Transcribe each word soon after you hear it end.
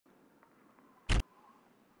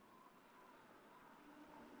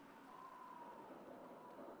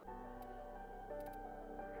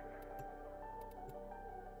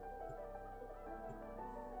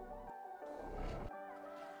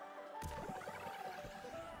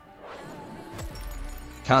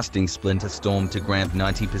casting Splinter Storm to grant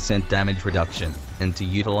 90% damage reduction, and to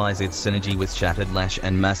utilize its synergy with Shattered Lash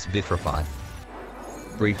and Mass Vitrify.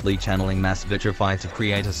 Briefly channeling Mass Vitrify to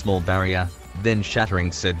create a small barrier, then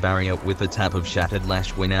shattering said barrier with a tap of Shattered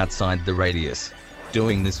Lash when outside the radius.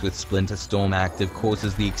 Doing this with Splinter Storm active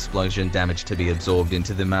causes the explosion damage to be absorbed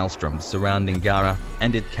into the maelstrom surrounding Gara,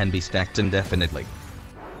 and it can be stacked indefinitely.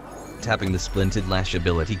 Tapping the Splintered Lash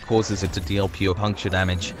ability causes it to deal pure puncture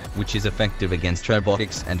damage, which is effective against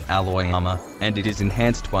robotics and alloy armor, and it is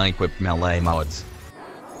enhanced by equipped melee mods.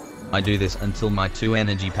 I do this until my 2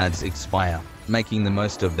 energy pads expire, making the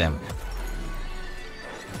most of them.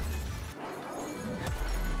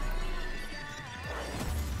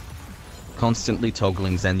 Constantly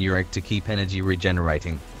toggling Zanurek to keep energy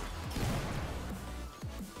regenerating.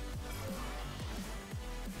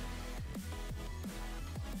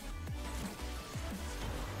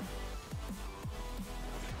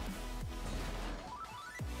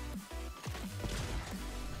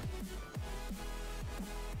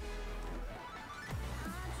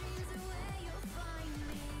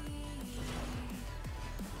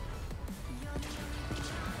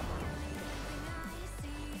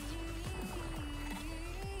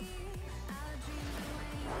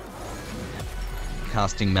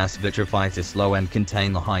 Casting Mass Vitrify to slow and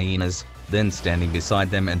contain the hyenas, then standing beside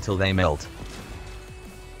them until they melt.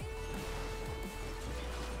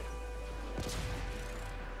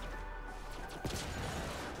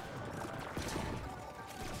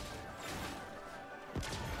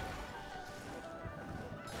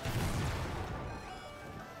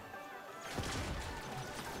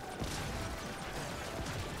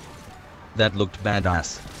 That looked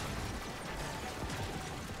badass.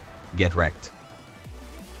 Get wrecked.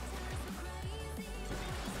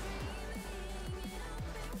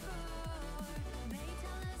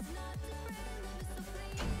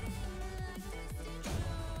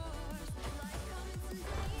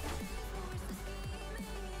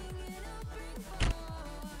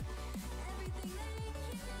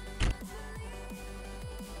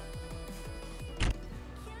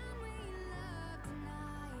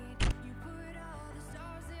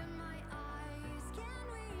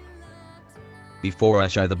 Before I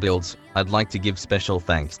show the builds, I'd like to give special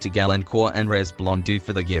thanks to Galancore and Res Blondu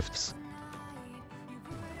for the gifts.